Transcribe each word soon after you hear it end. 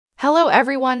Hello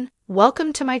everyone,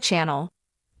 welcome to my channel.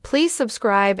 Please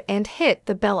subscribe and hit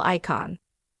the bell icon.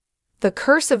 The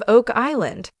Curse of Oak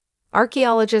Island.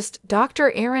 Archaeologist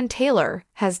Dr. Aaron Taylor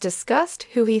has discussed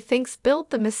who he thinks built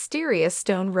the mysterious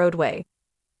stone roadway.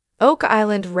 Oak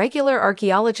Island regular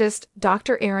archaeologist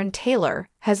Dr. Aaron Taylor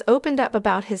has opened up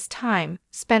about his time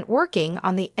spent working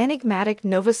on the enigmatic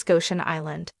Nova Scotian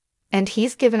island, and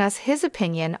he's given us his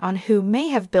opinion on who may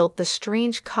have built the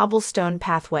strange cobblestone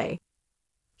pathway.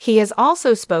 He has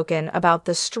also spoken about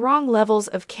the strong levels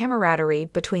of camaraderie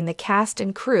between the cast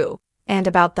and crew, and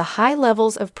about the high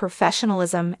levels of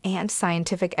professionalism and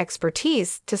scientific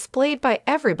expertise displayed by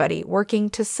everybody working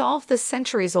to solve the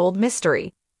centuries-old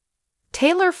mystery.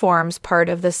 Taylor forms part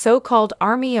of the so-called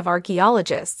army of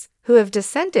archaeologists who have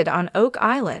descended on Oak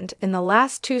Island in the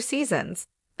last 2 seasons,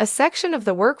 a section of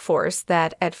the workforce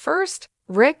that, at first,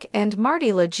 Rick and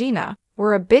Marty Lagina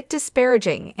were a bit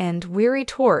disparaging and weary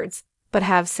towards, but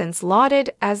have since lauded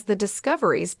as the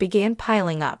discoveries began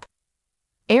piling up.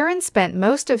 Aaron spent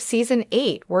most of Season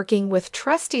 8 working with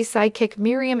trusty sidekick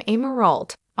Miriam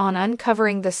Emerald on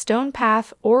uncovering the stone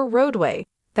path or roadway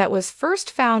that was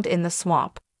first found in the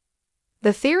swamp.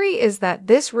 The theory is that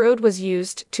this road was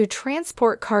used to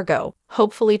transport cargo,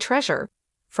 hopefully treasure,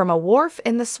 from a wharf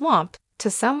in the swamp to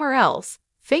somewhere else,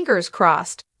 fingers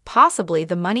crossed, possibly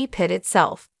the money pit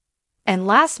itself. And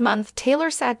last month, Taylor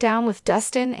sat down with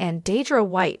Dustin and Deidre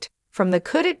White from the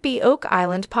Could It Be Oak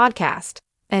Island podcast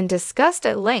and discussed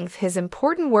at length his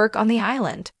important work on the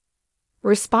island.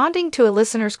 Responding to a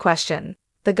listener's question,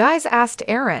 the guys asked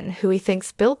Aaron who he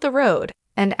thinks built the road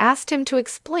and asked him to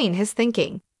explain his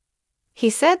thinking.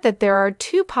 He said that there are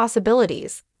 2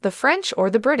 possibilities, the French or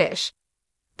the British.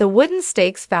 The wooden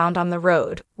stakes found on the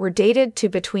road were dated to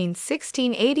between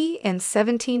 1680 and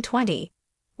 1720.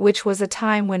 Which was a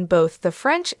time when both the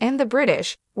French and the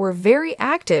British were very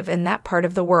active in that part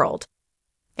of the world.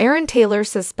 Aaron Taylor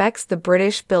suspects the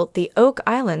British built the Oak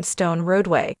Island stone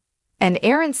roadway, and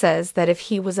Aaron says that if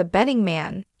he was a betting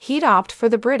man, he'd opt for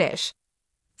the British.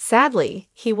 Sadly,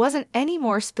 he wasn't any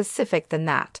more specific than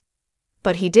that.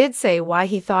 But he did say why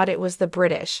he thought it was the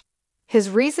British. His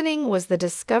reasoning was the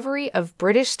discovery of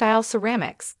British-style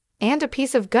ceramics and a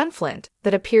piece of gunflint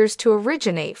that appears to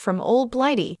originate from Old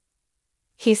Blighty.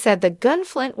 He said the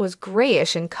gunflint was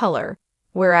grayish in color,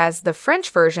 whereas the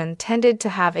French version tended to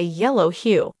have a yellow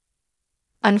hue.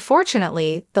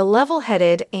 Unfortunately, the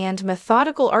level-headed and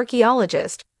methodical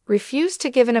archaeologist refused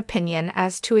to give an opinion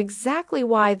as to exactly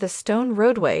why the stone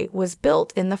roadway was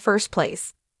built in the first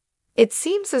place. It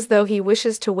seems as though he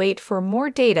wishes to wait for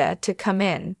more data to come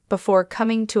in before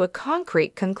coming to a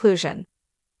concrete conclusion.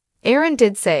 Aaron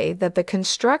did say that the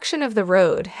construction of the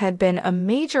road had been a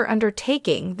major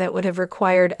undertaking that would have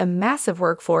required a massive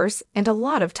workforce and a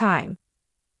lot of time.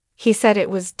 He said it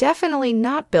was definitely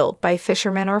not built by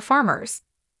fishermen or farmers.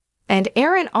 And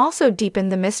Aaron also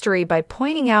deepened the mystery by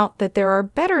pointing out that there are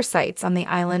better sites on the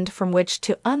island from which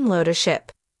to unload a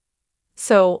ship.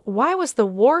 So, why was the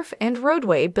wharf and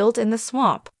roadway built in the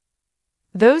swamp?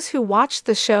 Those who watched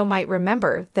the show might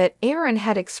remember that Aaron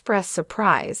had expressed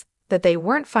surprise that they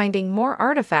weren't finding more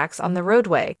artifacts on the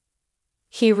roadway.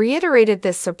 He reiterated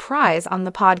this surprise on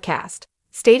the podcast,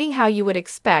 stating how you would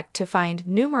expect to find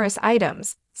numerous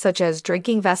items, such as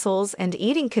drinking vessels and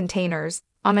eating containers,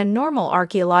 on a normal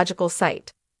archaeological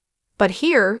site. But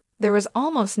here, there was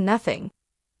almost nothing,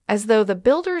 as though the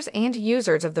builders and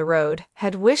users of the road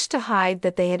had wished to hide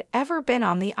that they had ever been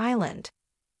on the island.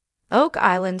 Oak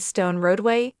Island Stone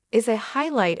Roadway is a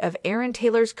highlight of Aaron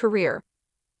Taylor's career.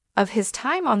 Of his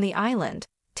time on the island,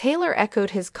 Taylor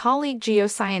echoed his colleague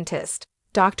geoscientist,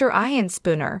 Dr. Ian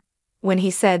Spooner, when he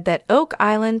said that Oak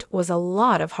Island was a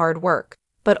lot of hard work,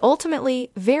 but ultimately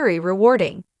very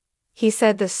rewarding. He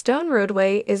said the stone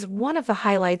roadway is one of the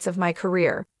highlights of my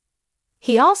career.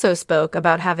 He also spoke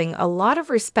about having a lot of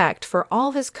respect for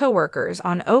all his coworkers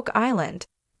on Oak Island,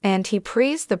 and he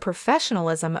praised the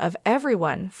professionalism of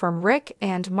everyone from Rick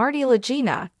and Marty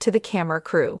Lagina to the camera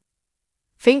crew.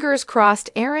 Fingers crossed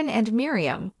Aaron and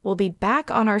Miriam will be back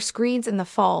on our screens in the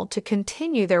fall to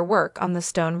continue their work on the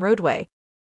stone roadway.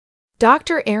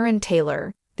 Dr. Aaron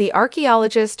Taylor, the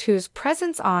archaeologist whose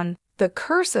presence on The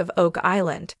Curse of Oak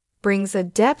Island brings a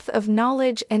depth of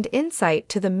knowledge and insight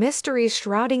to the mysteries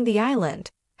shrouding the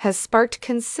island, has sparked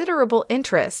considerable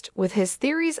interest with his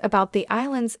theories about the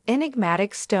island's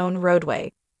enigmatic stone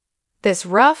roadway. This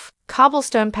rough,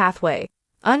 cobblestone pathway,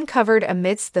 uncovered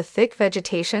amidst the thick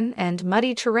vegetation and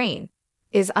muddy terrain,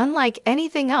 is unlike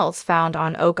anything else found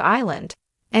on Oak Island,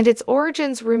 and its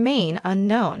origins remain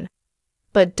unknown.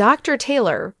 But Dr.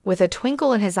 Taylor, with a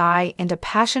twinkle in his eye and a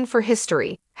passion for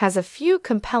history, has a few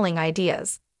compelling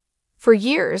ideas. For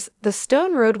years, the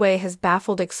stone roadway has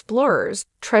baffled explorers,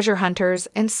 treasure hunters,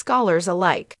 and scholars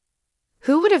alike.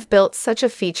 Who would have built such a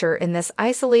feature in this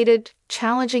isolated,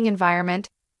 challenging environment?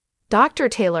 Dr.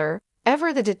 Taylor,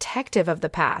 ever the detective of the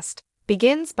past,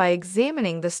 begins by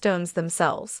examining the stones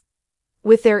themselves.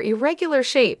 With their irregular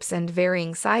shapes and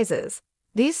varying sizes,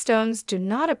 these stones do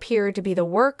not appear to be the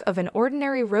work of an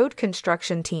ordinary road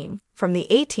construction team from the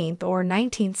 18th or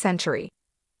 19th century.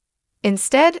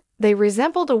 Instead, they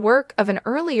resemble the work of an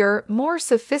earlier, more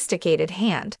sophisticated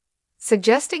hand,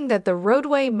 suggesting that the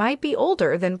roadway might be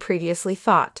older than previously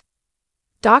thought.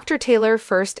 Dr. Taylor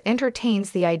first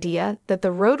entertains the idea that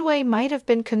the roadway might have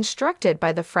been constructed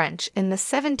by the French in the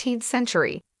 17th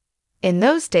century. In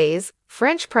those days,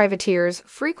 French privateers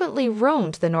frequently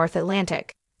roamed the North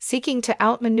Atlantic, seeking to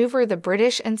outmaneuver the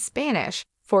British and Spanish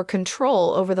for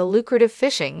control over the lucrative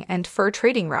fishing and fur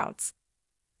trading routes.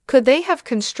 Could they have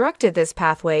constructed this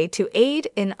pathway to aid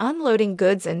in unloading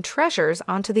goods and treasures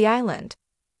onto the island?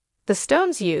 The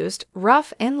stones used,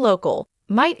 rough and local,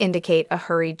 might indicate a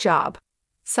hurried job,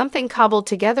 something cobbled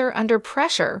together under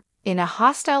pressure in a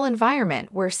hostile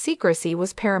environment where secrecy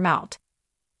was paramount.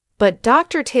 But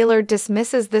Dr. Taylor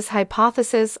dismisses this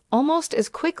hypothesis almost as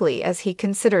quickly as he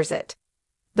considers it.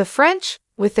 The French,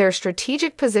 with their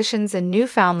strategic positions in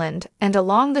Newfoundland and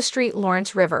along the St.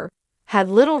 Lawrence River, had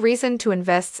little reason to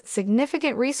invest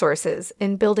significant resources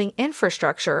in building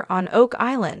infrastructure on Oak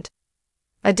Island.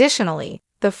 Additionally,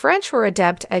 the French were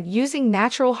adept at using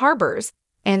natural harbors,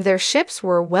 and their ships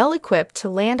were well equipped to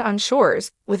land on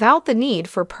shores without the need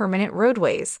for permanent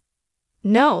roadways.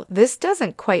 No, this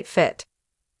doesn't quite fit.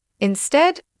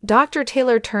 Instead, Dr.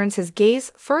 Taylor turns his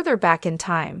gaze further back in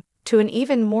time to an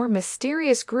even more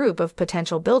mysterious group of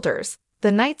potential builders,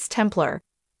 the Knights Templar.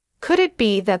 Could it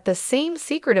be that the same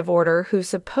secretive order who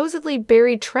supposedly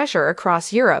buried treasure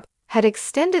across Europe had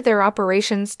extended their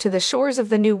operations to the shores of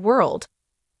the New World?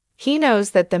 He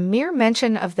knows that the mere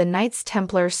mention of the Knights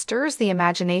Templar stirs the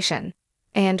imagination,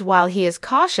 and while he is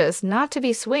cautious not to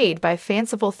be swayed by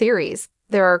fanciful theories,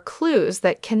 there are clues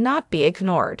that cannot be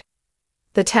ignored.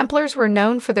 The Templars were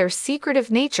known for their secretive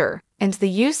nature and the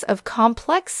use of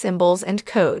complex symbols and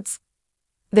codes.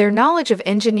 Their knowledge of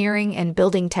engineering and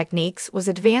building techniques was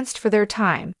advanced for their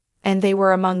time, and they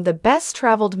were among the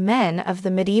best-traveled men of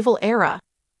the medieval era.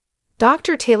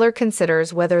 Dr. Taylor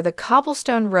considers whether the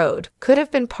cobblestone road could have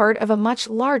been part of a much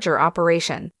larger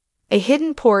operation, a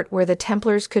hidden port where the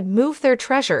Templars could move their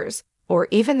treasures, or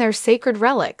even their sacred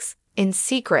relics, in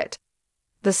secret.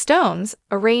 The stones,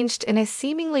 arranged in a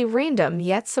seemingly random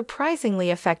yet surprisingly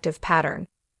effective pattern,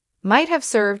 might have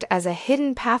served as a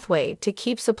hidden pathway to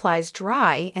keep supplies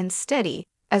dry and steady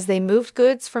as they moved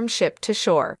goods from ship to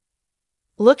shore.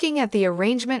 Looking at the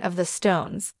arrangement of the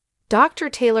stones, Dr.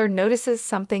 Taylor notices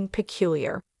something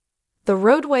peculiar. The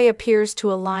roadway appears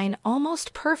to align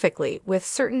almost perfectly with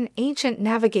certain ancient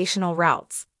navigational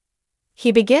routes.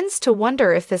 He begins to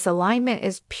wonder if this alignment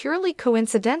is purely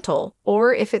coincidental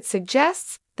or if it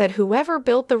suggests that whoever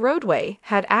built the roadway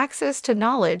had access to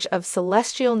knowledge of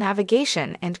celestial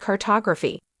navigation and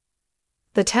cartography.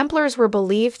 The Templars were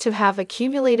believed to have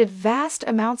accumulated vast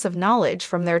amounts of knowledge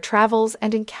from their travels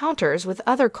and encounters with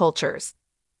other cultures.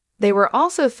 They were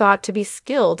also thought to be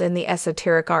skilled in the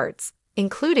esoteric arts,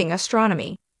 including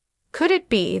astronomy. Could it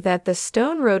be that the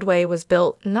stone roadway was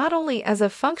built not only as a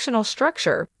functional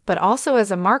structure, but also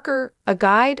as a marker, a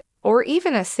guide, or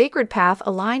even a sacred path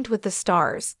aligned with the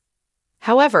stars?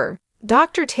 However,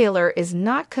 Dr. Taylor is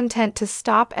not content to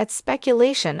stop at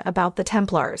speculation about the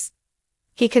Templars.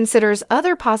 He considers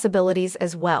other possibilities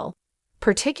as well,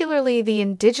 particularly the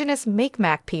indigenous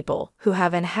Micmac people who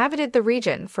have inhabited the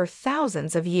region for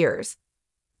thousands of years.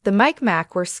 The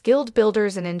Micmac were skilled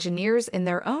builders and engineers in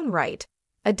their own right,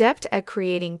 adept at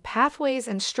creating pathways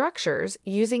and structures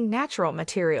using natural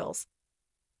materials.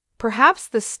 Perhaps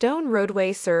the stone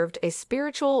roadway served a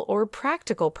spiritual or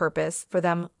practical purpose for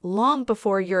them long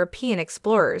before European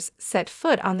explorers set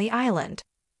foot on the island.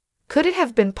 Could it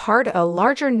have been part of a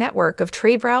larger network of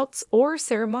trade routes or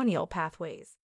ceremonial pathways?